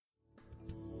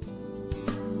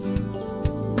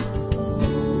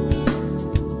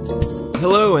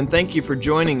Hello, and thank you for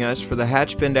joining us for the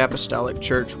Hatchbend Apostolic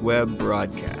Church web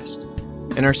broadcast.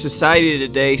 In our society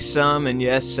today, some, and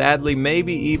yes, sadly,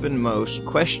 maybe even most,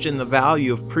 question the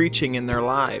value of preaching in their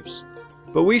lives.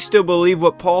 But we still believe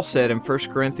what Paul said in 1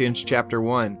 Corinthians chapter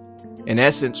 1. In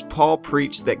essence, Paul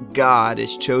preached that God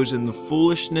has chosen the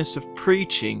foolishness of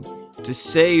preaching to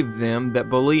save them that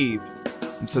believe.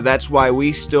 And so that's why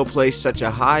we still place such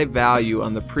a high value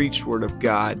on the preached word of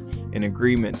God in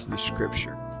agreement to the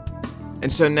Scripture.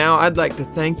 And so now I'd like to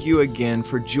thank you again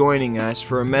for joining us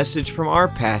for a message from our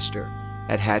pastor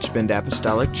at Hatchbend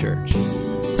Apostolic Church. We're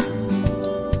thankful that you're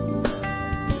here.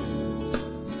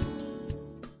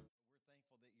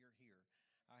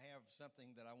 I have something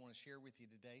that I want to share with you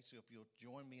today, so if you'll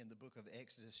join me in the book of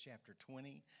Exodus chapter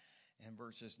 20 and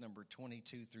verses number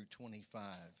 22 through 25.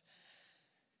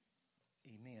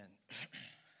 Amen.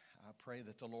 I pray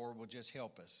that the Lord will just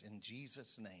help us in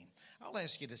Jesus' name. I'll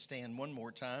ask you to stand one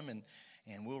more time, and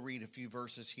we'll read a few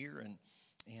verses here,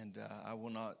 and I will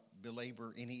not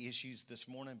belabor any issues this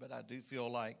morning, but I do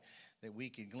feel like that we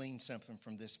could glean something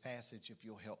from this passage if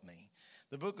you'll help me.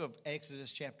 The book of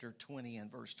Exodus chapter 20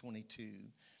 and verse 22,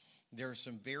 there are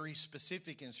some very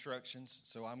specific instructions,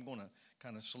 so I'm going to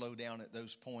kind of slow down at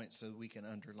those points so that we can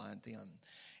underline them.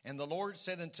 And the Lord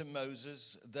said unto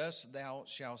Moses, Thus thou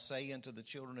shalt say unto the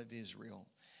children of Israel,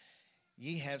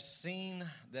 Ye have seen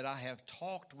that I have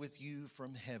talked with you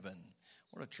from heaven.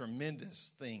 What a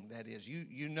tremendous thing that is.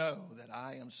 You know that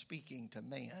I am speaking to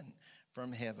man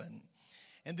from heaven.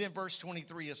 And then verse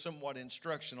 23 is somewhat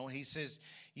instructional. He says,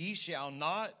 Ye shall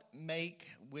not make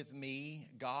with me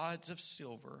gods of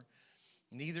silver,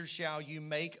 neither shall you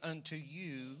make unto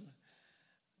you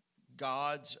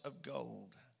gods of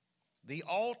gold. The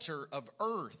altar of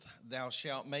earth thou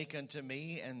shalt make unto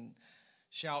me, and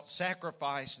shalt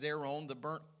sacrifice thereon the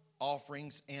burnt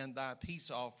offerings and thy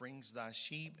peace offerings, thy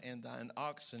sheep and thine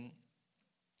oxen.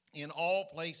 In all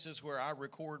places where I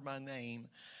record my name,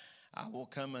 I will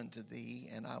come unto thee,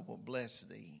 and I will bless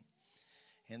thee.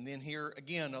 And then here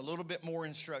again, a little bit more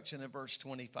instruction in verse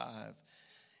 25.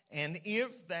 And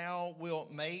if thou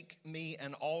wilt make me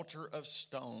an altar of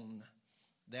stone,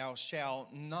 thou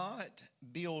shalt not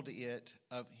build it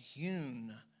of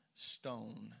hewn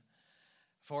stone.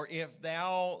 For if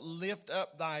thou lift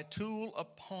up thy tool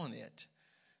upon it,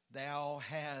 thou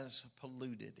hast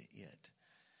polluted it.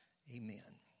 Amen.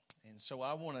 And so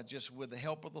I want to just, with the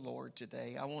help of the Lord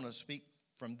today, I want to speak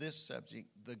from this subject,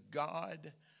 the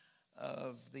God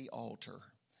of the altar.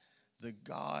 The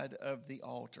God of the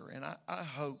altar. And I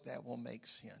hope that will make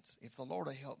sense. If the Lord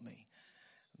will help me,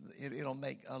 it'll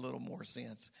make a little more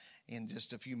sense in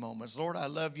just a few moments. Lord, I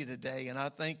love you today, and I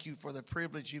thank you for the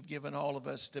privilege you've given all of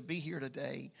us to be here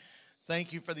today.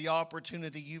 Thank you for the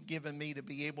opportunity you've given me to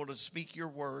be able to speak your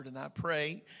word, and I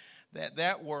pray that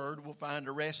that word will find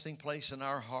a resting place in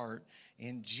our heart.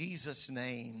 In Jesus'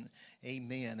 name,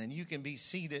 amen. And you can be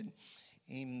seated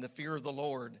in the fear of the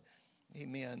Lord.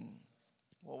 Amen.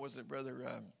 What was it, Brother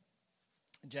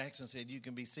Jackson said? You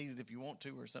can be seated if you want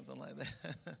to, or something like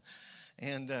that.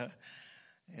 And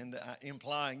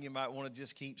implying you might want to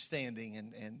just keep standing.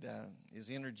 And as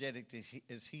energetic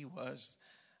as he was,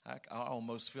 I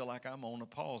almost feel like I'm on a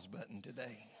pause button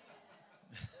today.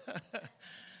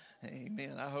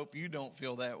 Amen. I hope you don't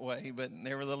feel that way, but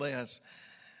nevertheless,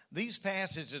 these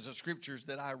passages of scriptures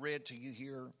that I read to you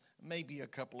here, maybe a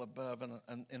couple above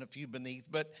and a few beneath,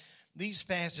 but these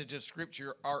passages of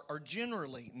scripture are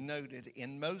generally noted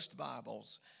in most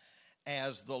Bibles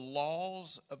as the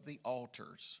laws of the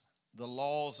altars. The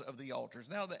laws of the altars.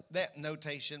 Now, that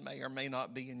notation may or may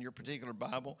not be in your particular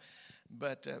Bible,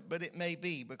 but it may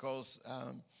be, because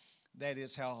that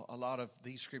is how a lot of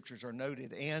these scriptures are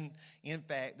noted. And, in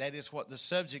fact, that is what the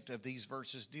subject of these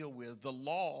verses deal with. The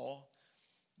laws,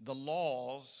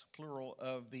 plural,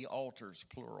 of the altars,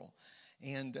 plural.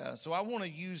 And so I want to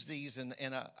use these,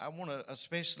 and I want to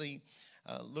especially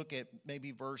look at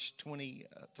maybe verse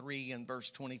 23 and verse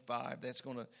 25. That's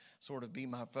going to sort of be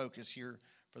my focus here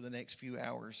for the next few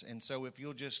hours. And so if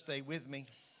you'll just stay with me,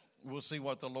 we'll see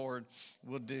what the Lord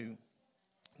will do.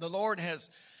 The Lord has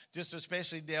just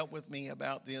especially dealt with me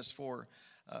about this for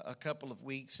a couple of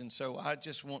weeks. And so I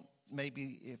just want,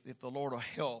 maybe if the Lord will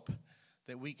help,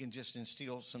 that we can just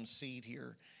instill some seed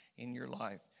here in your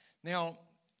life. Now,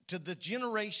 to the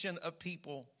generation of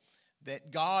people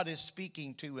that God is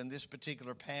speaking to in this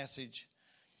particular passage,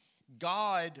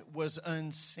 God was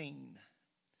unseen.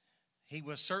 He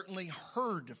was certainly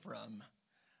heard from,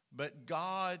 but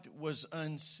God was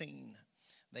unseen.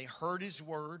 They heard his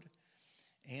word,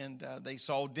 and they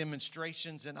saw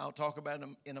demonstrations, and I'll talk about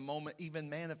them in a moment, even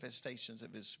manifestations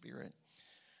of his spirit.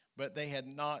 But they had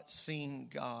not seen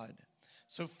God.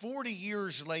 So 40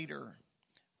 years later,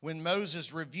 when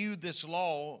Moses reviewed this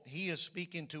law, he is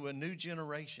speaking to a new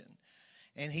generation.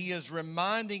 And he is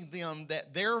reminding them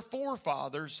that their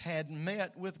forefathers had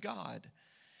met with God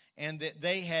and that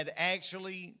they had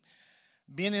actually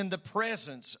been in the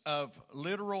presence of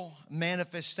literal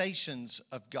manifestations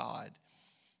of God.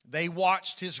 They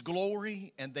watched his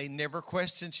glory and they never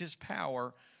questioned his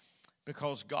power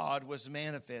because God was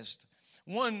manifest.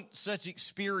 One such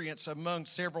experience among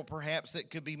several perhaps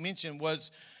that could be mentioned was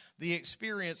the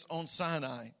experience on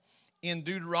Sinai. In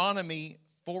Deuteronomy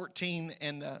 14,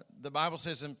 and the Bible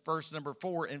says in verse number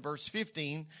 4 and verse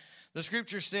 15, the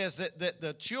scripture says that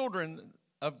the children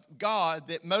of God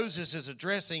that Moses is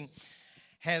addressing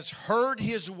has heard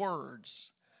his words,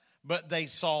 but they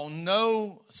saw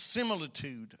no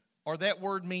similitude, or that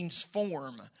word means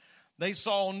form. They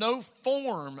saw no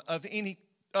form of any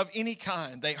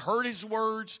kind. They heard his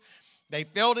words, they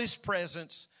felt his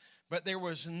presence, but there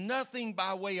was nothing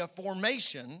by way of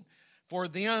formation for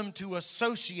them to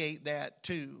associate that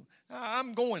to.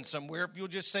 I'm going somewhere, if you'll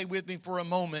just stay with me for a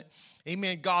moment.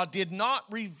 Amen. God did not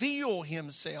reveal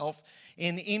himself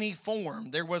in any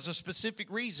form. There was a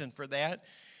specific reason for that,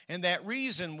 and that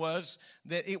reason was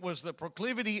that it was the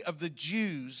proclivity of the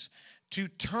Jews to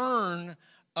turn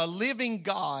a living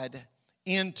God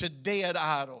into dead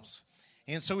idols.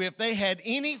 And so if they had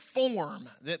any form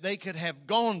that they could have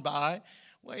gone by,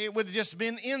 well, it would have just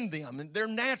been in them. And their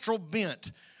natural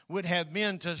bent would have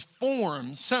been to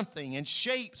form something and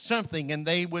shape something. And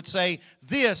they would say,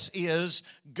 this is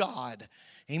God.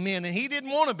 Amen. And he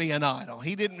didn't want to be an idol.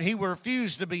 He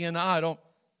refused to be an idol.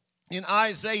 In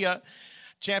Isaiah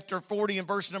chapter 40 and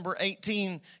verse number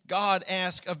 18, God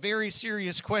asked a very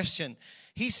serious question.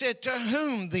 He said, to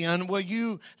whom then will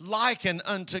you liken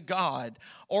unto God?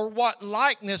 Or what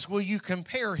likeness will you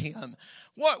compare him?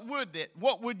 What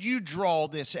would you draw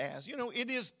this as? You know, it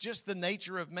is just the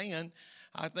nature of man.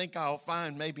 I think I'll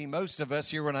find maybe most of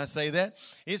us here when I say that.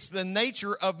 It's the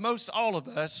nature of most all of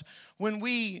us when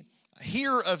we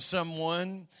hear of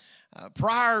someone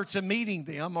prior to meeting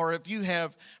them, or if you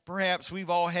have, perhaps we've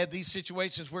all had these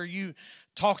situations where you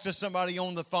talk to somebody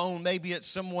on the phone. Maybe it's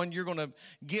someone you're going to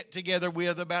get together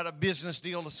with about a business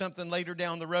deal or something later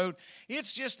down the road.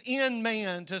 It's just in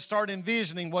man to start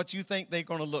envisioning what you think they're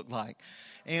going to look like.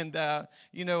 And, that's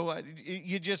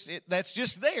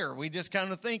just there. We just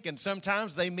kind of think, and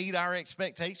sometimes they meet our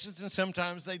expectations and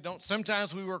sometimes they don't.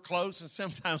 Sometimes we were close and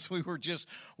sometimes we were just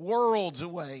worlds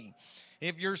away.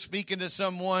 If you're speaking to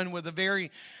someone with a very,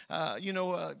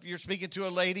 if you're speaking to a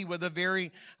lady with a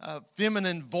very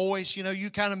feminine voice,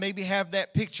 you kind of maybe have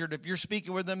that pictured. If you're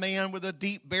speaking with a man with a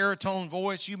deep baritone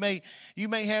voice, you may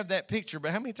have that picture.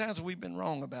 But how many times have we been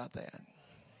wrong about that?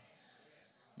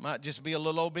 Might just be a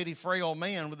little old bitty frail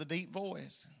man with a deep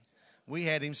voice. We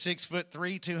had him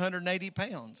 6'3", 280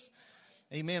 pounds.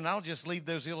 Amen. I'll just leave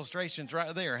those illustrations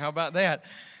right there. How about that?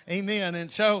 Amen.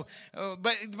 And so,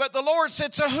 but the Lord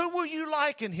said, so who will you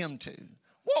liken him to?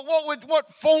 What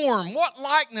form, what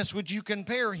likeness would you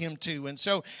compare him to? And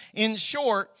so, in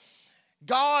short,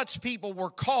 God's people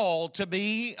were called to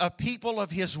be a people of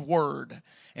his word.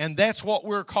 And that's what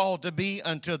we're called to be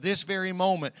until this very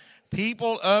moment.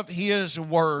 People of his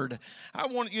word. I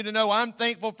want you to know I'm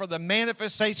thankful for the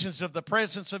manifestations of the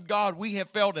presence of God we have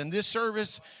felt in this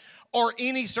service, or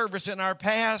any service in our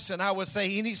past, and I would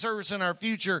say any service in our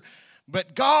future.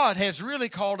 But God has really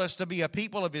called us to be a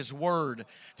people of his word,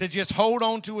 to just hold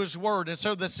on to his word. And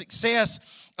so the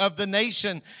success of the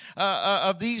nation,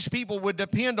 of these people, would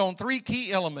depend on three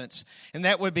key elements. And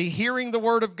that would be hearing the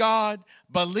word of God,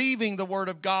 believing the word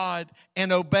of God,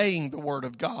 and obeying the word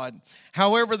of God.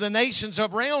 However, the nations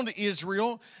around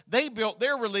Israel, they built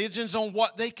their religions on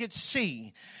what they could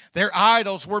see. Their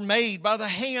idols were made by the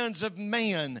hands of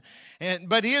man.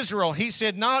 But Israel, he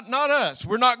said, not us.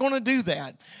 We're not going to do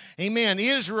that. Amen.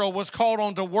 Israel was called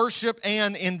on to worship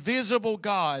an invisible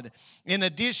God. In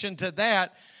addition to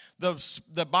that,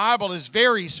 the Bible is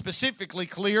very specifically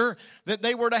clear that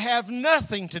they were to have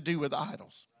nothing to do with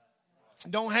idols.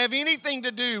 Don't have anything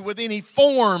to do with any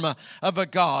form of a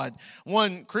God.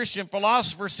 One Christian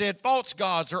philosopher said, false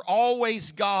gods are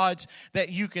always gods that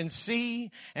you can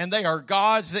see, and they are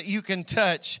gods that you can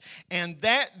touch. And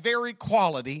that very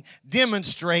quality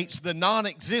demonstrates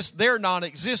their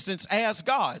non-existence as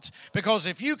gods. Because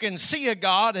if you can see a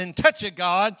God and touch a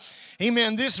God,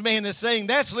 Amen. This man is saying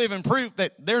that's living proof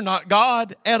that they're not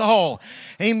God at all.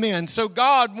 Amen. So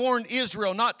God warned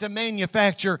Israel not to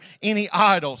manufacture any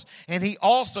idols. And he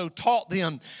also taught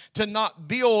them to not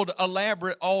build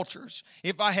elaborate altars.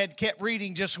 If I had kept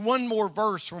reading just one more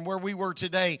verse from where we were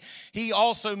today, he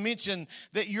also mentioned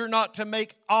that you're not to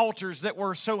make altars that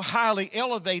were so highly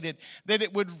elevated that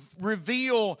it would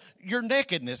reveal your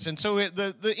nakedness. And so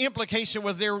the implication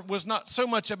was there was not so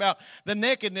much about the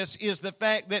nakedness, is the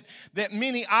fact that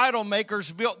many idol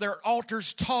makers built their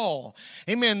altars tall.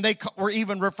 Amen. They were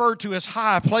even referred to as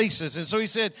high places. And so he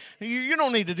said, you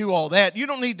don't need to do all that. You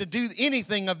don't need to do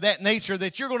anything of that nature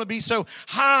that you're going to be so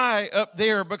high up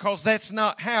there, because that's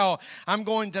not how I'm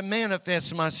going to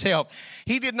manifest myself.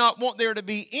 He did not want there to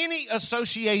be any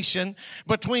association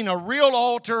between a real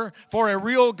altar for a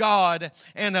real God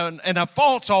and a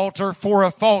false altar for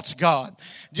a false God.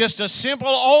 Just a simple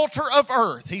altar of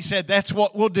earth. He said that's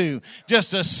what we'll do.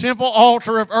 Just a simple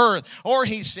altar of earth. Or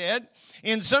he said,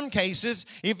 in some cases,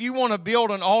 if you want to build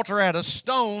an altar out of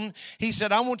stone, he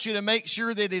said, I want you to make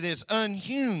sure that it is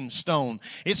unhewn stone.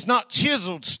 It's not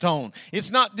chiseled stone.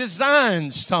 It's not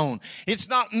designed stone. It's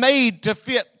not made to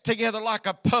fit together like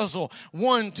a puzzle,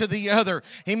 one to the other.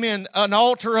 Amen. An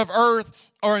altar of earth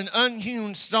or an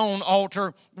unhewn stone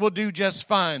altar will do just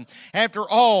fine. After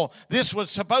all, this was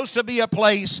supposed to be a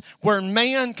place where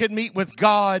man could meet with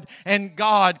God and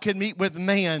God could meet with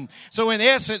man. So in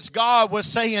essence, God was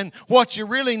saying what you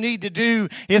really need to do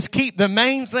is keep the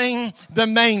main thing the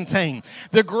main thing.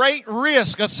 The great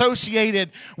risk associated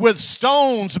with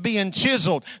stones being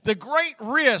chiseled, the great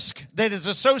risk that is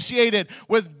associated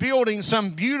with building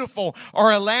some beautiful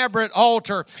or elaborate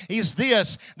altar is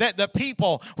this, that the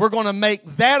people were going to make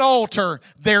that altar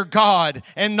their God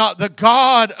and not the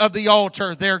God of the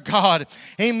altar their God.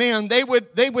 Amen.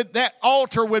 That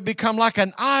altar would become like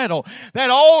an idol. That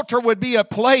altar would be a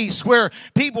place where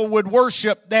people would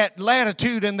worship that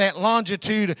latitude and that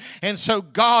longitude. And so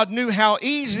God knew how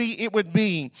easy it would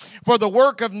be for the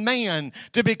work of man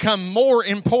to become more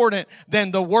important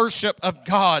than the worship of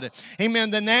God.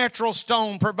 Amen. The natural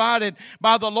stone provided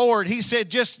by the Lord, he said,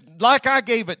 just like I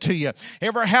gave it to you,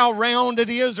 ever how round it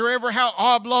is or ever how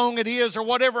oblong it is or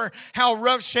whatever, how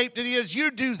rough shaped it is, you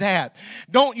do that.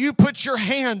 Don't you put your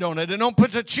hand on it and don't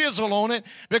put a chisel on it,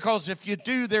 because if you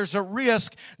do, there's a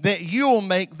risk that you'll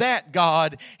make that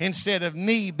God instead of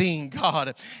me being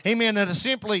God. Amen. And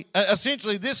essentially,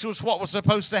 this was what was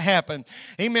supposed to happen.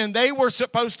 Amen. They were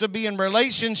supposed to be in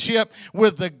relationship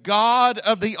with the God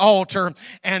of the altar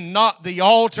and not the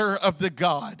altar of the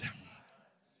God.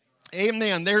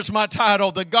 Amen. There's my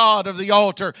title, the God of the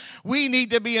altar. We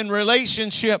need to be in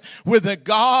relationship with the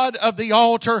God of the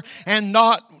altar and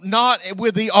not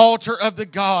with the altar of the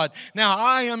God. Now,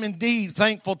 I am indeed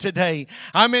thankful today.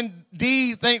 I'm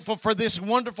indeed thankful for this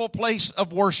wonderful place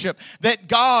of worship that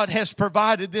God has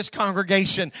provided this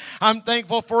congregation. I'm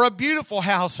thankful for a beautiful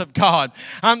house of God.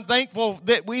 I'm thankful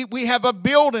that we have a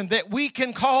building that we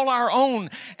can call our own.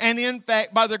 And in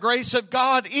fact, by the grace of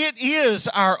God, it is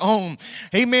our own.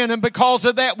 Amen. And because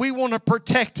of that, we want to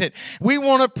protect it. We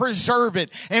want to preserve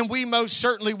it. And we most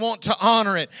certainly want to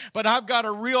honor it. But I've got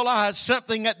to realize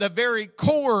something at the very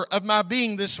core of my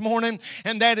being this morning,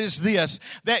 and that is this,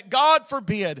 that God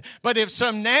forbid, but if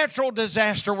some natural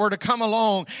disaster were to come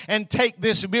along and take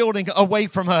this building away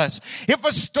from us, if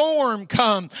a storm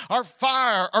come or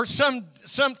fire or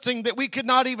something that we could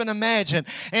not even imagine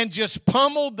and just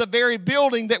pummeled the very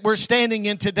building that we're standing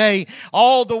in today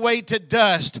all the way to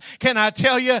dust, can I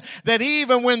tell you that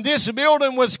even when this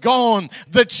building was gone,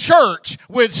 the church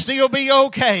would still be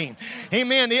okay.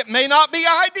 Amen. It may not be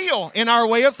ideal in our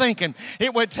way of thinking.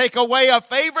 It would take away a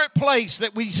favorite place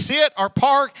that we sit or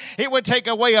park. It would take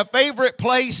away a favorite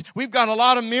place. We've got a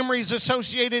lot of memories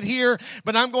associated here,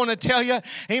 but I'm going to tell you,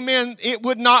 amen, it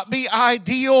would not be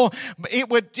ideal. It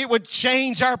would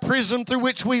change our prism through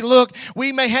which we look.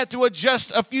 We may have to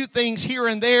adjust a few things here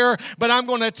and there, but I'm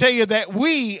going to tell you that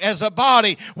we as a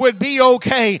body would be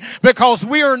okay, because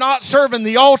we are not serving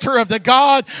the altar of the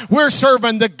God. We're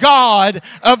serving the God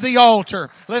of the altar.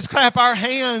 Let's clap our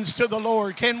hands to the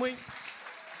Lord, can we? Thank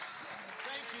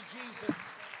you, Jesus.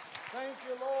 Thank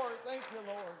you, Lord. Thank you,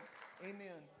 Lord.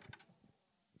 Amen.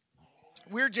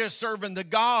 We're just serving the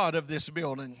God of this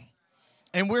building,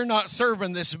 and we're not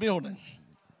serving this building.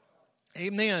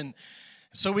 Amen.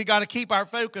 So we got to keep our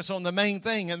focus on the main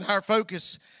thing, and our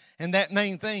focus and that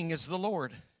main thing is the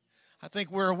Lord. I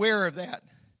think we're aware of that.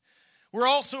 We're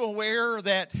also aware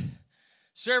that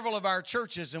several of our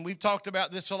churches, and we've talked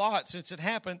about this a lot since it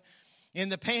happened in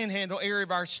the Panhandle area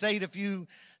of our state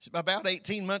about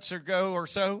 18 months ago or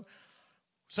so,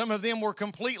 some of them were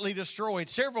completely destroyed.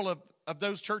 Several of of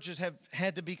those churches have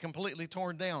had to be completely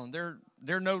torn down.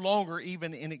 They're no longer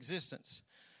even in existence.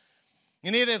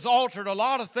 And it has altered a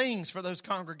lot of things for those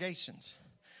congregations.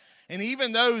 And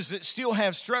even those that still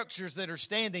have structures that are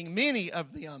standing, many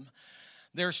of them,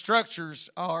 their structures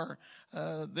are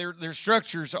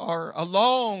a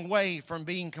long way from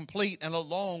being complete and a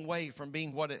long way from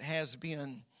being what it has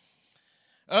been.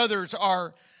 Others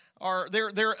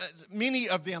many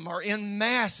of them are in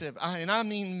massive, and I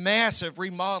mean massive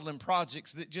remodeling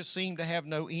projects that just seem to have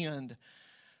no end.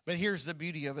 But here's the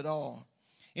beauty of it all.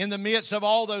 In the midst of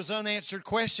all those unanswered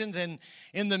questions and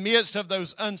in the midst of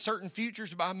those uncertain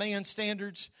futures by man's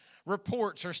standards,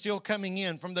 reports are still coming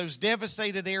in from those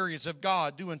devastated areas of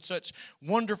God doing such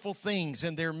wonderful things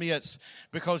in their midst.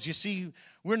 Because you see,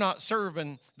 we're not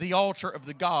serving the altar of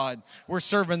the God. We're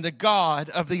serving the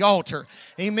God of the altar.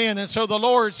 Amen. And so the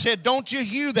Lord said, don't you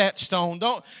hew that stone.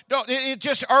 It's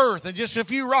just earth and just a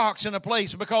few rocks in a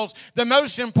place, because the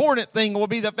most important thing will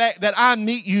be the fact that I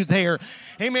meet you there.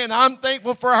 Amen. I'm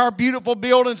thankful for our beautiful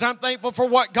buildings. I'm thankful for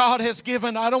what God has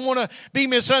given. I don't want to be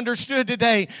misunderstood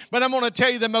today, but I'm going to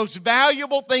tell you the most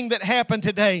valuable thing that happened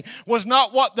today was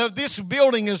not what this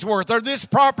building is worth or this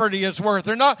property is worth,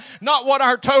 or not what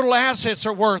our total assets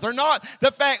are worth, or not the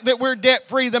fact that we're debt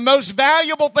free. The most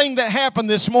valuable thing that happened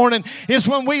this morning is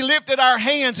when we lifted our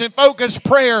hands in focused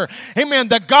prayer. Amen.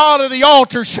 The God of the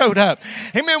altar showed up.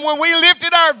 Amen. When we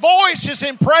lifted our voices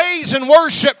in praise and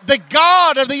worship, the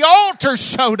God of the altar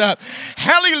showed up.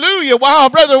 Hallelujah. While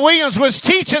Brother Williams was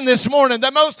teaching this morning,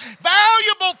 the most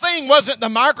valuable thing wasn't the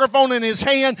microphone in his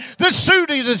hand, the suit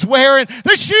he was wearing,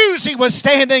 the shoes he was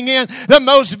standing in. The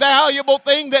most valuable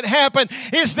thing that happened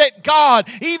is that God,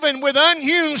 even with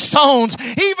unhewn stones,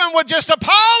 even with just a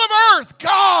pile of earth,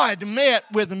 God met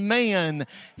with man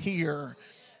here.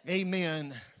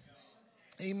 Amen.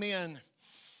 Amen.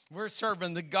 We're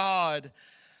serving the God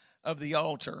of the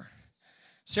altar.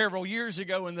 Several years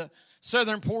ago in the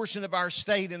southern portion of our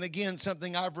state, and again,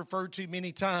 something I've referred to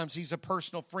many times, he's a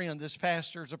personal friend. This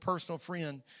pastor is a personal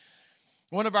friend.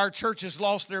 One of our churches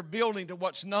lost their building to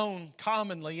what's known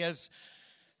commonly as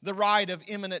the right of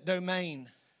eminent domain.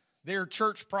 Their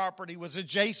church property was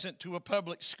adjacent to a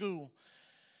public school,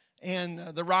 and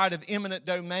the right of eminent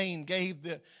domain gave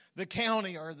the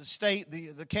county or the state,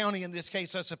 the county in this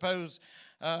case, I suppose,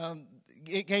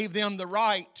 it gave them the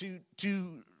right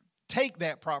to take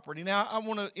that property. Now, I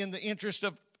want to, in the interest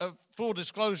of full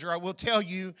disclosure, I will tell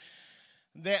you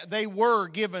that they were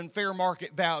given fair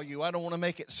market value. I don't want to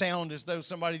make it sound as though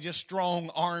somebody just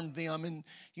strong-armed them and,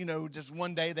 just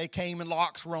one day they came and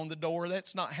locks were on the door.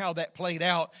 That's not how that played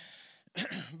out.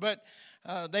 But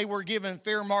they were given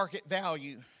fair market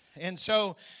value. And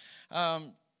so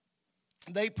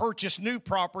they purchased new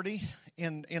property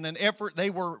in an effort.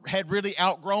 They had really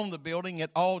outgrown the building.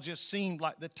 It all just seemed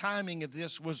like the timing of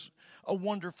this was a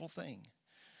wonderful thing.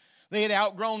 They had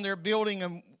outgrown their building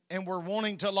and were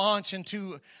wanting to launch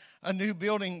into a new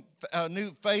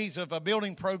phase of a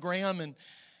building program.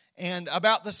 And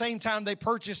about the same time they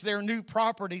purchased their new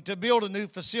property to build a new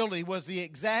facility was the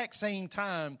exact same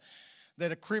time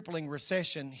that a crippling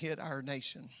recession hit our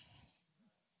nation.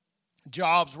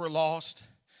 Jobs were lost.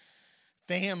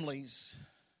 Families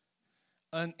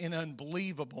in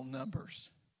unbelievable numbers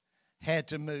had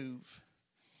to move.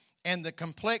 And the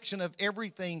complexion of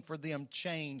everything for them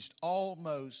changed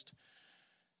almost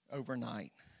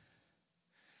overnight.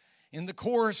 In the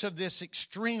course of this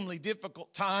extremely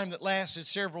difficult time that lasted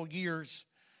several years,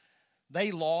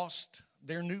 they lost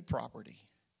their new property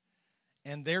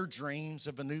and their dreams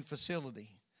of a new facility.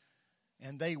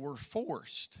 And they were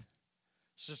forced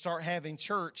to start having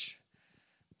church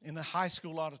in a high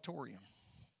school auditorium.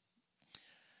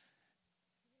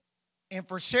 And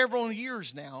for several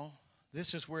years now,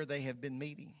 this is where they have been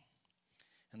meeting.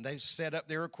 And they've set up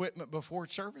their equipment before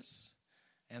service,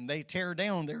 and they tear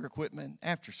down their equipment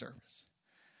after service.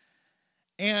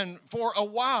 And for a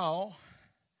while,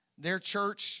 their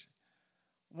church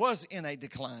was in a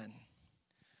decline,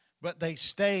 but they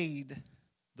stayed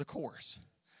the course.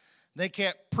 They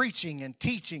kept preaching and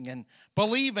teaching and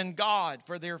believing God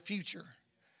for their future.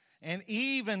 And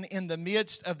even in the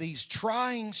midst of these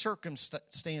trying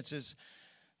circumstances,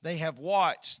 they have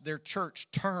watched their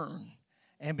church turn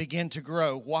and begin to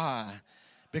grow. Why?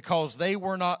 Because they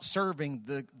were not serving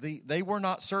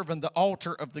the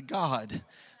altar of the God.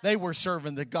 They were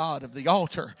serving the God of the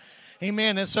altar.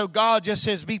 Amen. And so God just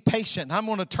says, be patient. I'm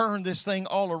going to turn this thing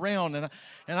all around. And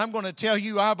I'm going to tell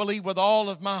you, I believe with all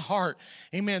of my heart,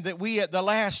 amen, that we at the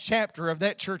last chapter of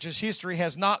that church's history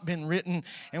has not been written.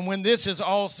 And when this is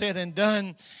all said and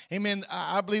done, amen,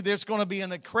 I believe there's going to be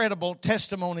an incredible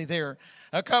testimony there.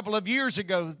 A couple of years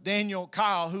ago, Daniel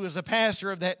Kyle, who is a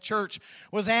pastor of that church,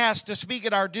 was asked to speak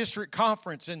at our district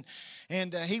conference.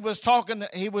 And he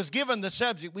was given the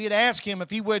subject. We had asked him if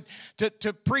he would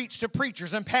to preach to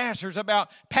preachers and pastors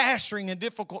about pastoring in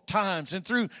difficult times and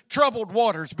through troubled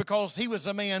waters, because he was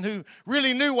a man who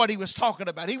really knew what he was talking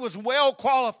about. He was well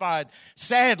qualified,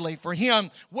 sadly for him,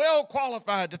 well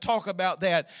qualified to talk about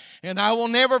that. And I will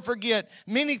never forget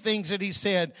many things that he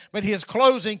said, but his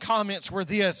closing comments were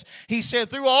this. He said,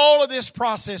 through all of this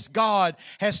process, God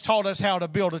has taught us how to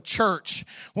build a church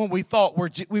when we thought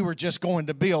we were just going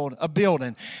to build a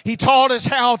building. He taught us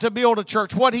how to build a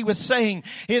church. What he was saying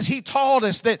is he taught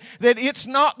us that it's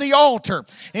not the altar.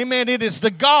 Amen. It is the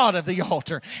God of the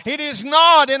altar. It is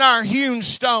not in our hewn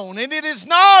stone. And it is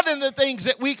not in the things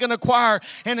that we can acquire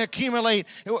and accumulate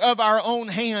of our own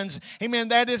hands. Amen.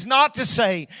 That is not to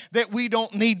say that we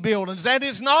don't need buildings. That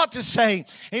is not to say,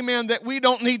 amen, that we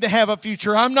don't need to have a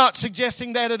future. I'm not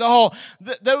suggesting that at all.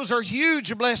 Those are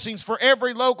huge blessings for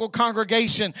every local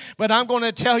congregation. But I'm going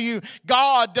to tell you,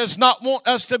 God does not want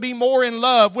us to be more in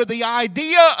love with the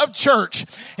idea of church,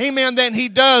 amen, than he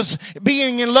does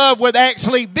being in love with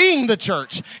actually being the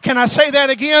church. Can I say that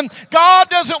again? God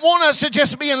doesn't want us to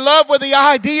just be in love with the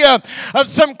idea of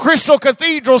some crystal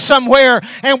cathedral somewhere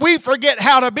and we forget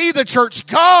how to be the church.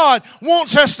 God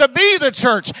wants us to be the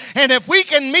church. And if we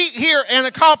can meet here and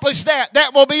accomplish that,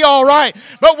 that will be all right.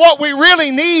 But what we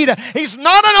really need is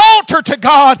not an altar to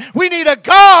God. We need a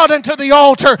God unto the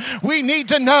altar. We need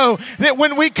to know that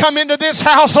when we come into this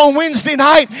house on Wednesday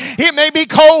night, it may be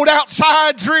cold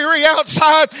outside, dreary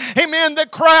outside. Amen. The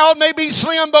crowd may be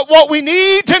slim, but what we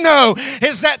need to know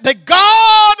is that the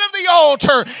God of the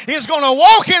altar is going to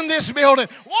walk in this building,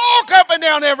 walk up and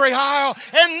down every aisle,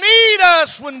 and meet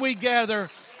us when we gather.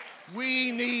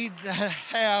 We need to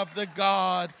have the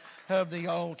God of the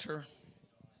altar.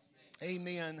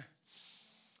 Amen.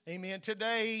 Amen.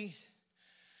 Today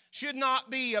should not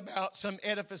be about some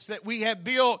edifice that we have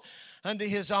built unto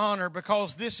his honor,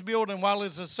 because this building, while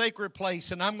it's a sacred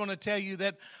place, and I'm going to tell you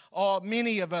that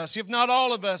many of us, if not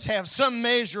all of us, have some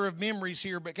measure of memories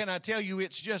here, but can I tell you,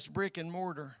 it's just brick and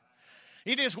mortar.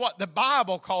 It is what the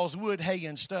Bible calls wood, hay,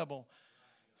 and stubble.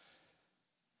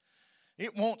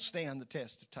 It won't stand the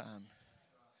test of time.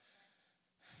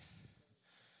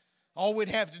 All we'd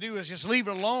have to do is just leave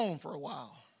it alone for a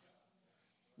while.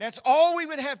 That's all we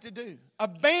would have to do.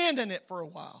 Abandon it for a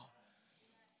while.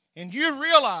 And you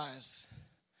realize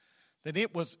that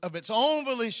it was of its own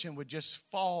volition would just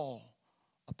fall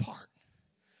apart.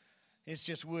 It's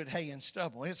just wood, hay, and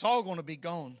stubble. It's all going to be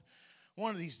gone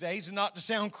one of these days. And not to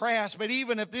sound crass, but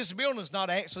even if this building is not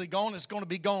actually gone, it's going to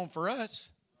be gone for us.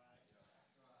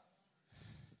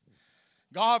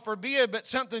 God forbid, but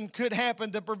something could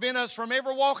happen to prevent us from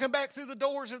ever walking back through the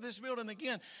doors of this building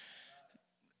again.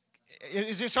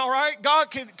 Is this all right?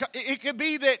 It could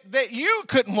be that you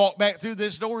couldn't walk back through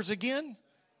these doors again.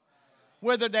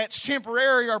 Whether that's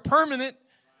temporary or permanent,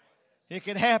 it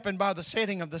could happen by the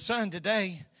setting of the sun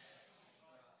today.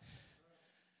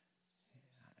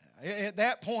 At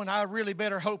that point, I really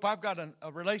better hope I've got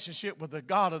a relationship with the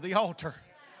God of the altar.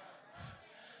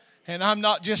 And I'm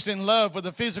not just in love with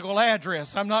the physical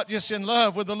address. I'm not just in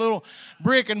love with the little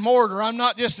brick and mortar. I'm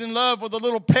not just in love with the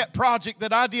little pet project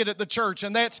that I did at the church.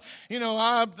 And that's,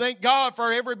 I thank God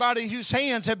for everybody whose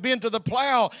hands have been to the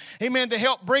plow, amen, to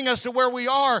help bring us to where we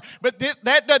are. But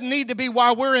that doesn't need to be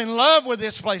why we're in love with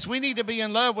this place. We need to be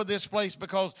in love with this place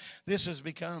because this has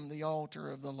become the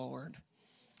altar of the Lord.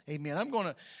 Amen. I'm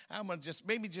gonna just,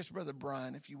 maybe just Brother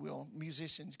Brian, if you will,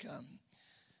 musicians come.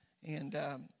 And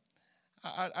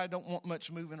I don't want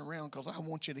much moving around because I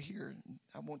want you to hear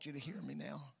me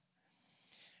now.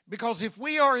 Because if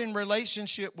we are in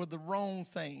relationship with the wrong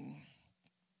thing,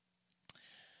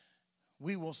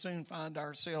 we will soon find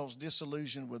ourselves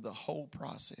disillusioned with the whole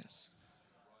process.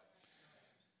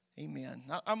 Amen.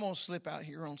 I'm going to slip out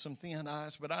here on some thin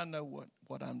ice, but I know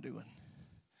what I'm doing.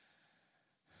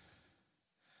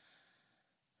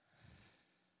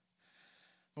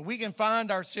 But we can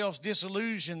find ourselves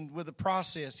disillusioned with the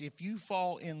process if you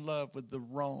fall in love with the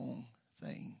wrong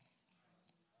thing.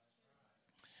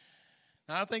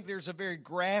 Now, I think there's a very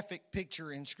graphic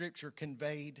picture in Scripture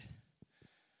conveyed.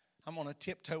 I'm going to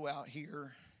tiptoe out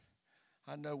here.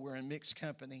 I know we're in mixed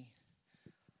company,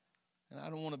 and I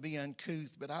don't want to be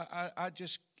uncouth, but I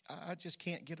just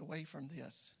can't get away from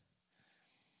this.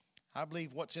 I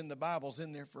believe what's in the Bible's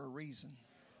in there for a reason.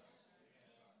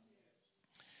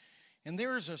 And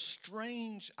there's a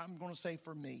strange, I'm going to say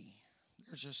for me,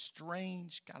 there's a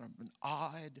strange, kind of an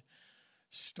odd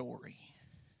story.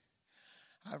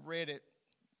 I've read it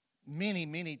many,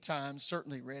 many times,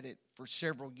 certainly read it for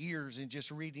several years in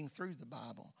just reading through the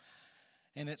Bible.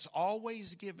 And it's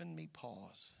always given me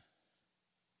pause.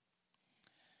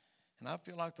 And I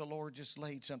feel like the Lord just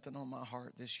laid something on my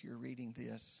heart this year reading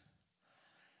this.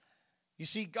 You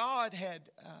see, God had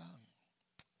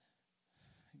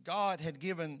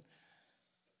given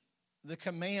the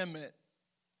commandment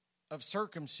of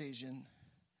circumcision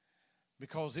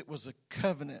because it was a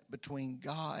covenant between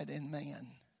God and man.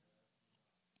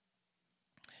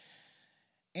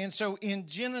 And so in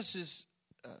Genesis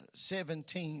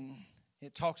 17,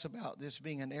 it talks about this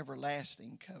being an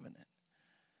everlasting covenant.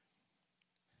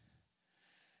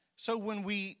 So when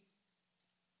we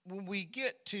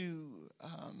get to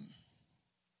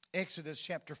Exodus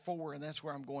chapter 4, and that's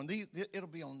where I'm going. It'll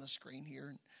be on the screen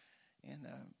here. And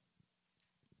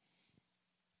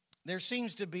there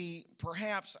seems to be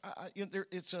perhaps,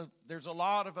 there's a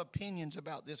lot of opinions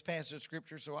about this passage of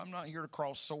Scripture, so I'm not here to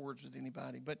cross swords with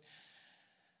anybody.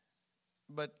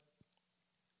 But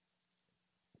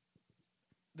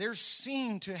there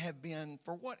seemed to have been,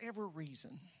 for whatever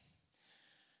reason,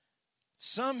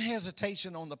 some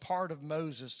hesitation on the part of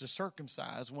Moses to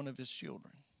circumcise one of his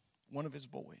children, one of his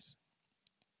boys.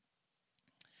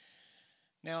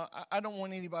 Now, I don't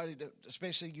want anybody to,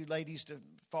 especially you ladies, to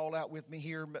fall out with me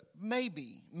here, but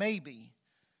maybe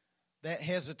that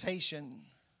hesitation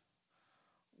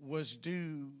was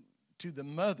due to the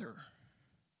mother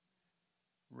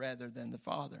rather than the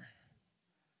father.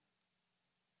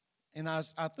 And I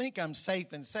think I'm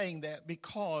safe in saying that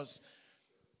because,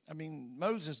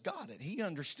 Moses got it. He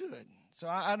understood. So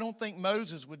I don't think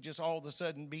Moses would just all of a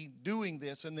sudden be doing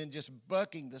this and then just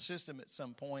bucking the system at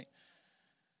some point.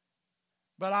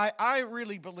 But I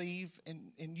really believe,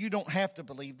 and you don't have to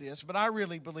believe this, but I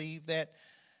really believe that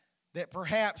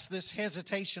perhaps this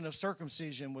hesitation of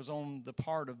circumcision was on the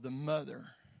part of the mother.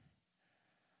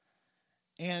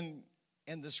 And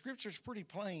the Scripture's pretty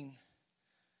plain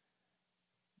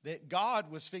that God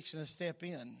was fixing to step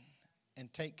in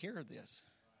and take care of this.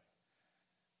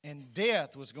 And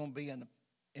death was going to be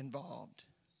involved.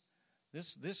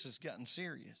 This has gotten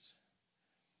serious.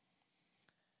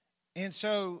 And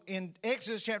so in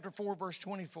Exodus chapter 4, verse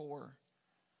 24,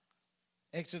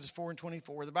 Exodus 4 and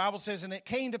 24, the Bible says, "And it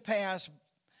came to pass,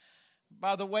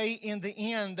 by the way, in the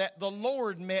end, that the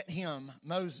Lord met him,"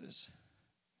 Moses,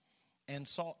 "and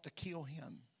sought to kill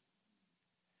him."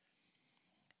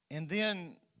 And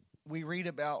then we read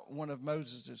about one of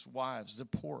Moses' wives,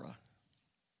 Zipporah.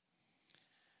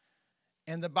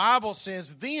 And the Bible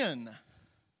says, "Then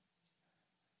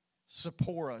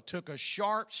Zipporah took a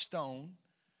sharp stone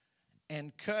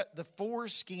and cut the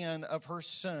foreskin of her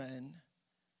son,"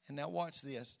 and now watch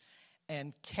this,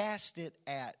 "and cast it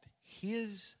at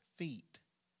his feet."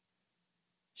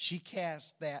 She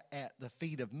cast that at the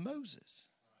feet of Moses.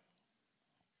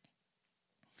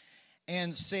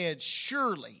 "And said,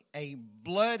 Surely a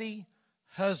bloody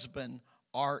husband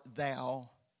art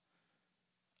thou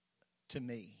to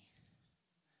me.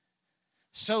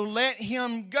 So let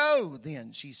him go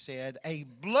then," she said, "a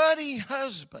bloody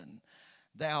husband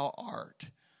thou art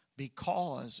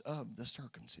because of the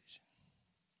circumcision."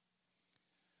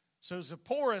 So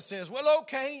Zipporah says, well,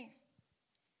 okay,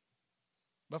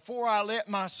 before I let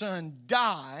my son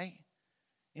die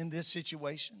in this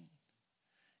situation,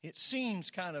 it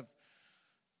seems kind of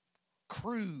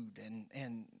crude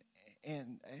and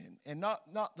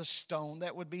not the stone.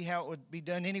 That would be how it would be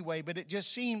done anyway, but it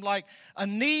just seemed like a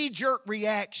knee-jerk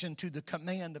reaction to the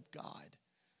command of God.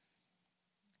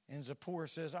 And Zipporah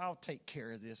says, I'll take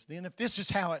care of this then. If this is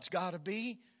how it's got to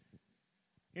be,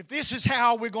 if this is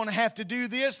how we're going to have to do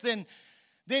this, then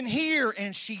here.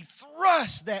 And she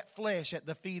thrust that flesh at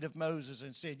the feet of Moses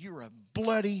and said, you're a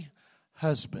bloody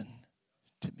husband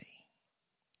to me.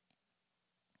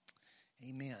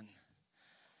 Amen.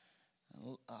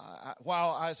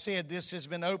 While I said this has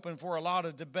been open for a lot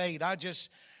of debate, I just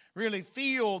really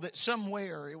feel that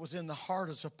somewhere it was in the heart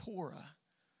of Zipporah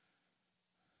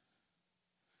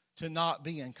to not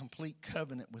be in complete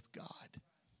covenant with God.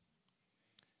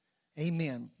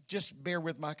 Amen. Just bear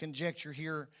with my conjecture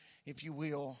here, if you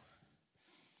will.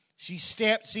 She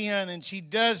steps in and she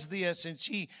does this and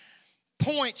she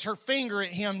points her finger at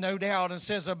him, no doubt, and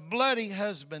says, a bloody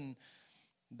husband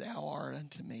thou art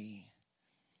unto me.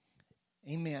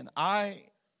 Amen. I,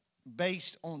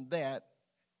 based on that,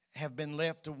 have been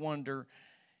left to wonder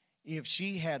if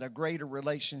she had a greater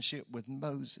relationship with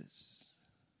Moses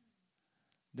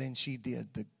than she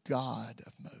did the God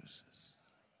of Moses.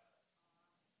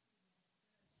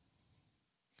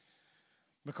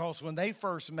 Because when they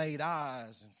first made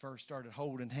eyes and first started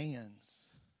holding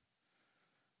hands,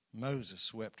 Moses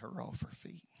swept her off her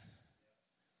feet.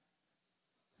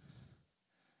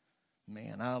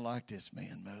 Man, I like this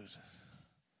man, Moses.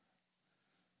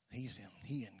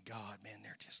 He and God, man,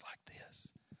 they're just like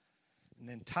this. And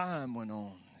then time went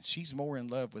on. And she's more in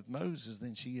love with Moses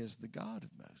than she is the God of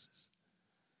Moses.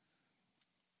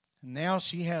 And now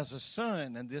she has a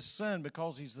son. And this son,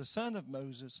 because he's the son of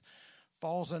Moses,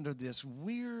 falls under this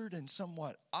weird and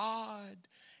somewhat odd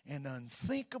and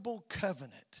unthinkable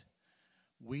covenant.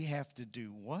 We have to do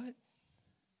what?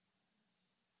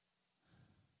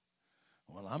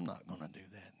 Well, I'm not going to do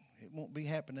that. It won't be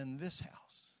happening in this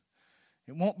house.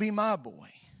 It won't be my boy.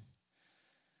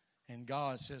 And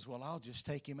God says, well, I'll just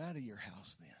take him out of your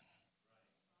house then.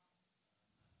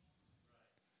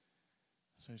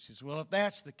 So she says, well, if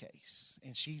that's the case,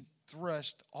 and she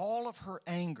thrust all of her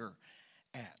anger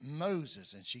at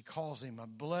Moses, and she calls him a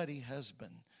bloody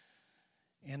husband.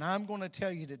 And I'm going to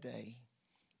tell you today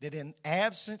that in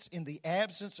the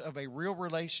absence of a real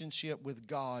relationship with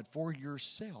God for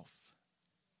yourself,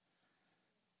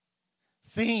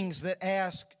 things that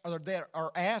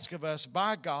are asked of us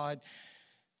by God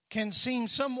can seem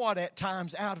somewhat at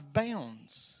times out of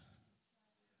bounds.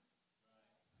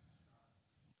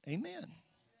 Amen.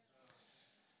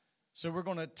 So we're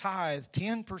going to tithe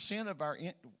 10% of our...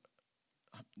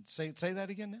 Say that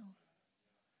again now.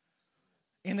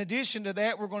 In addition to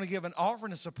that, we're going to give an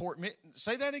offering and support.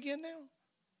 Say that again now.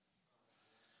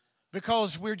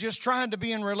 Because we're just trying to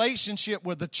be in relationship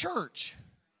with the church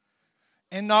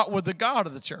and not with the God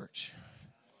of the church.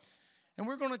 And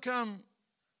we're going to come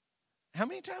how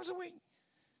many times a week?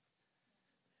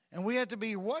 And we have to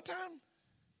be what time?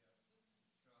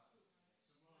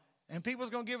 And people's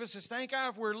going to give us a stink eye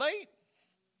if we're late?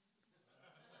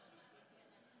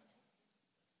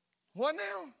 What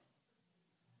now?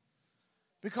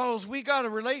 Because we got a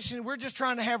relation, we're just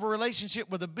trying to have a relationship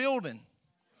with a building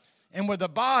and with a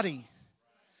body.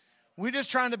 We're just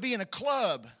trying to be in a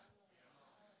club.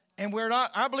 And we're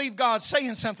not, I believe God's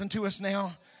saying something to us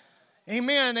now.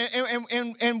 Amen.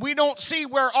 And we don't see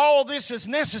where all this is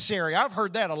necessary. I've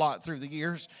heard that a lot through the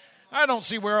years. I don't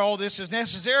see where all this is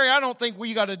necessary. I don't think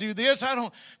we got to do this. I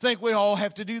don't think we all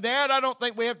have to do that. I don't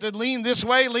think we have to lean this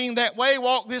way, lean that way,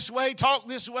 walk this way, talk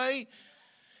this way.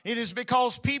 It is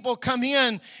because people come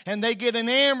in and they get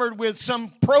enamored with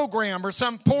some program or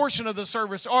some portion of the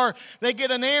service, or they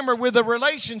get enamored with a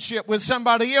relationship with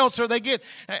somebody else, or they get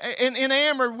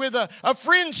enamored with a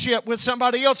friendship with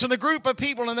somebody else in a group of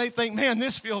people, and they think, man,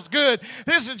 this feels good.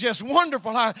 This is just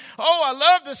wonderful. I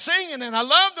love the singing, and I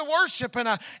love the worship, and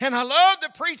I love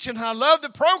the preaching, and I love the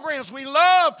programs. We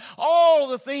love all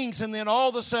the things, and then all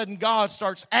of a sudden God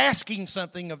starts asking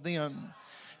something of them.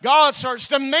 God starts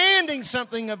demanding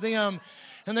something of them.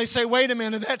 And they say, wait a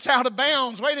minute, that's out of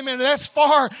bounds. Wait a minute, that's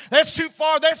far. That's too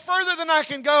far. That's further than I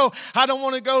can go. I don't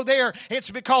want to go there. It's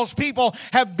because people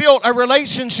have built a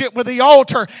relationship with the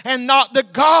altar and not the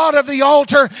God of the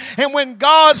altar. And when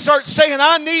God starts saying,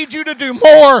 I need you to do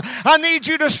more. I need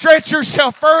you to stretch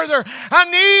yourself further. I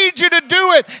need you to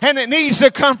do it. And it needs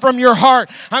to come from your heart.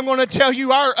 I'm going to tell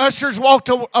you, our ushers walked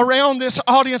around this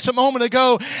audience a moment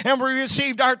ago, and we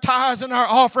received our tithes and our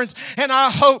offerings. And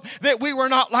I hope that we were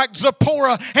not like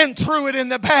Zipporah and threw it in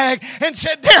the bag and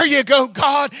said, there you go,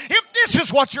 God. If this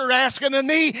is what you're asking of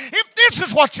me, if this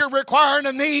is what you're requiring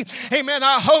of me, amen.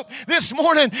 I hope this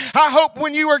morning,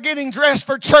 when you were getting dressed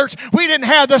for church, we didn't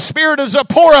have the spirit of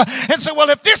Zipporah and say, well,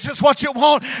 if this is what you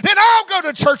want, then I'll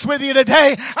go to church with you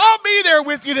today. I'll be there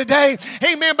with you today.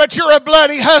 Amen. But you're a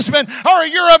bloody husband, or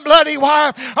you're a bloody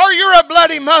wife, or you're a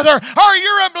bloody mother, or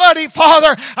you're a bloody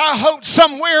father. I hope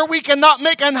somewhere we cannot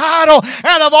make an idol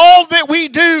out of all that we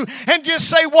do and just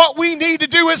say what we need to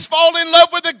do is fall in love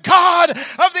with the God of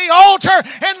the altar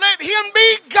and let Him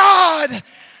be God.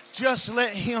 Just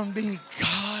let Him be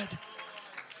God.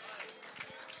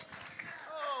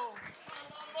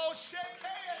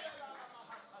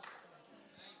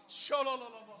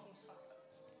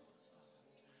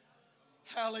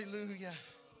 Hallelujah.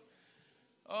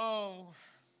 Oh,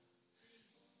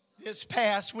 this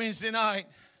past Wednesday night,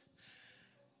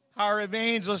 our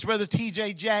evangelist, Brother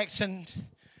T.J. Jackson,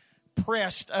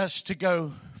 pressed us to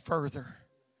go further.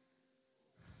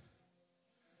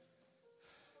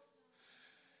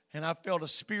 And I felt a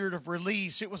spirit of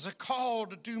release. It was a call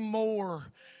to do more.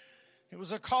 It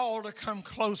was a call to come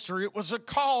closer. It was a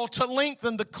call to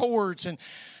lengthen the cords and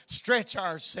stretch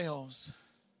ourselves.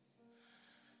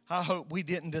 I hope we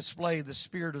didn't display the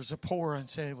spirit of Zipporah and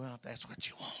say, well, if that's what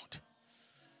you want.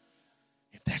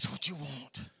 if that's what you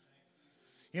want,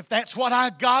 if that's what I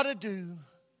got to do,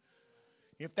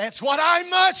 if that's what I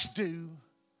must do,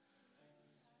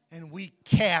 and we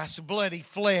cast bloody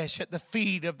flesh at the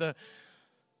feet of the,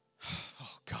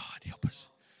 oh God, help us.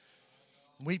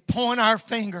 We point our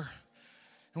finger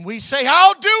and we say,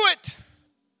 I'll do it.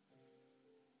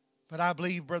 But I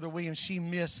believe, Brother Williams, she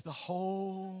missed the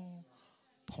whole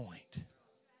point.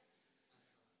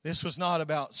 This was not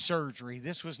about surgery.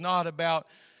 This was not about,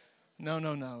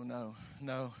 no.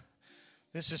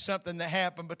 This is something that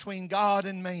happened between God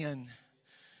and man.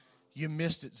 You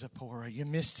missed it, Zipporah. You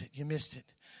missed it.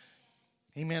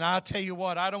 Amen. I tell you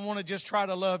what, I don't want to just try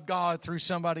to love God through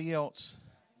somebody else.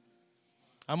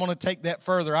 I'm going to take that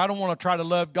further. I don't want to try to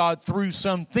love God through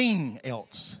something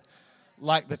else,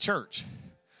 like the church.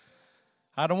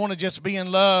 I don't want to just be in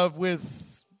love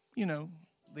with,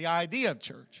 the idea of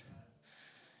church.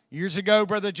 Years ago,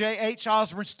 Brother J.H.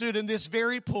 Osborne stood in this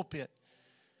very pulpit,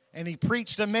 and he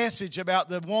preached a message about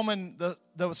the woman,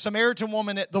 the Samaritan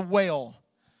woman at the well,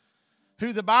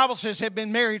 who the Bible says had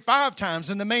been married 5 times,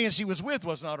 and the man she was with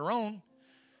was not her own.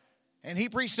 And he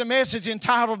preached a message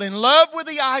entitled, In Love with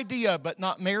the Idea, but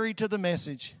Not Married to the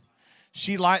Message.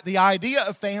 She liked the idea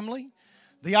of family,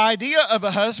 the idea of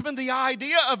a husband, the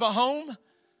idea of a home,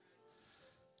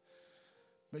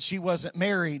 but she wasn't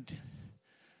married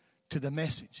to the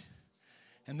message.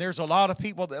 And there's a lot of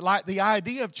people that like the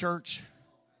idea of church.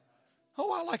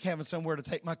 Oh, I like having somewhere to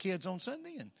take my kids on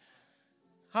Sunday, and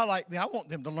I want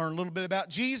them to learn a little bit about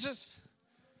Jesus.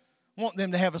 I want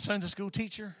them to have a Sunday school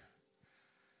teacher.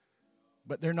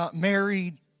 But they're not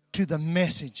married to the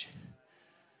message.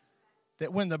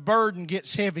 That when the burden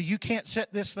gets heavy, you can't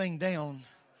set this thing down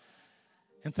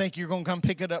and think you're going to come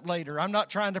pick it up later. I'm not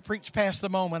trying to preach past the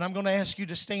moment. I'm going to ask you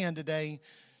to stand today.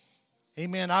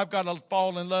 Amen. I've got to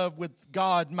fall in love with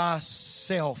God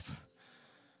myself.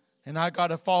 And I've got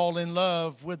to fall in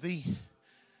love with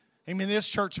this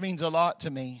church means a lot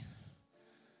to me.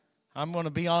 I'm going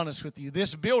to be honest with you.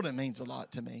 This building means a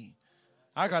lot to me.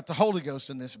 I got the Holy Ghost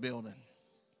in this building.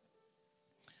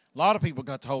 A lot of people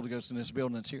got the Holy Ghost in this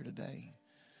building that's here today.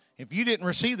 If you didn't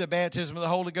receive the baptism of the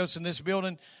Holy Ghost in this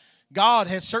building, God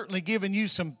has certainly given you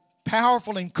some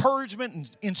powerful encouragement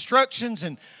and instructions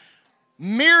and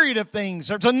myriad of things.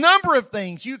 There's a number of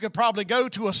things. You could probably go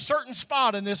to a certain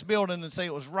spot in this building and say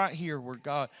it was right here where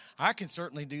God, I can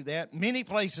certainly do that. Many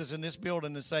places in this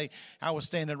building and say, I was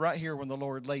standing right here when the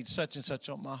Lord laid such and such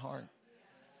on my heart.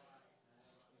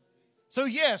 So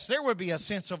yes, there would be a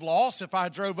sense of loss if I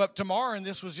drove up tomorrow and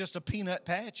this was just a peanut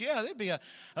patch. Yeah, there'd be a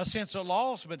sense of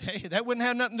loss, but hey, that wouldn't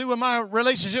have nothing to do with my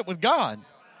relationship with God.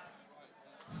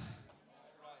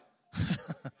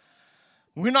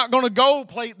 We're not going to gold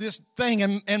plate this thing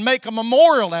and make a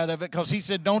memorial out of it, because he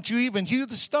said, don't you even hew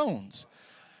the stones,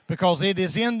 because it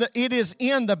is in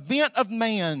the bent of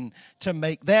man to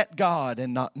make that God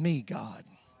and not me God.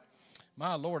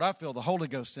 My Lord, I feel the Holy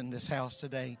Ghost in this house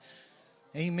today.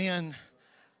 Amen.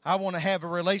 I want to have a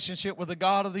relationship with the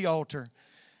God of the altar.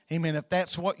 Amen. If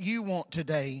that's what you want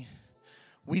today,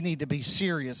 we need to be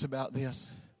serious about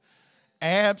this.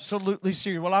 Absolutely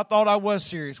serious. Well, I thought I was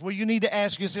serious. Well, you need to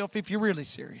ask yourself if you're really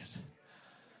serious.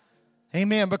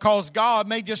 Amen. Because God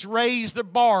may just raise the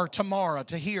bar tomorrow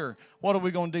to here. What are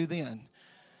we going to do then?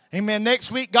 Amen.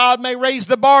 Next week, God may raise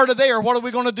the bar to there. What are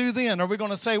we going to do then? Are we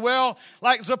going to say, well,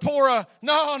 like Zipporah,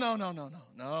 no,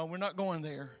 we're not going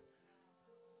there.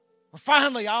 Well,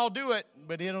 finally, I'll do it,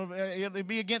 but it'll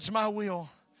be against my will.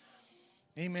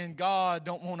 Amen. God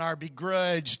don't want our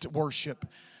begrudged worship.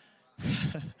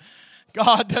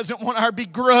 God doesn't want our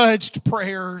begrudged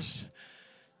prayers.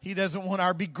 He doesn't want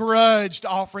our begrudged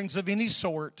offerings of any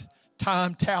sort,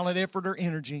 time, talent, effort, or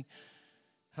energy.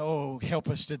 Oh, help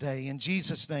us today in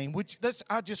Jesus' name.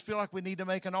 I just feel like we need to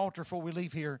make an altar before we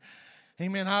leave here.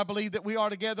 Amen. I believe that we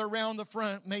ought to gather around the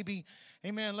front. Maybe,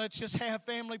 amen, let's just have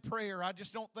family prayer. I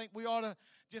just don't think we ought to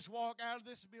just walk out of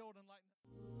this building like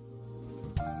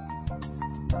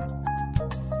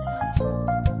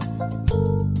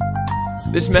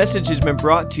This message has been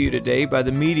brought to you today by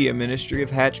the media ministry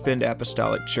of Hatchbend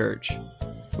Apostolic Church.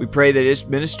 We pray that it's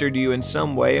ministered to you in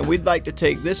some way, and we'd like to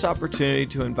take this opportunity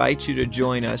to invite you to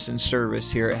join us in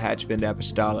service here at Hatchbend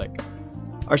Apostolic.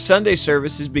 Our Sunday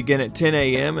services begin at 10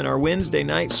 a.m. and our Wednesday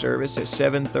night service at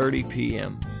 7:30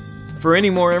 p.m. For any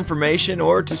more information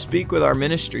or to speak with our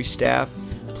ministry staff,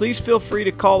 please feel free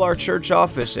to call our church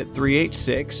office at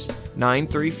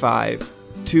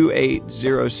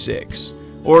 386-935-2806,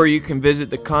 or you can visit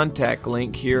the contact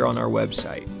link here on our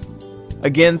website.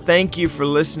 Again, thank you for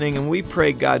listening, and we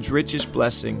pray God's richest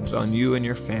blessings on you and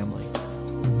your family.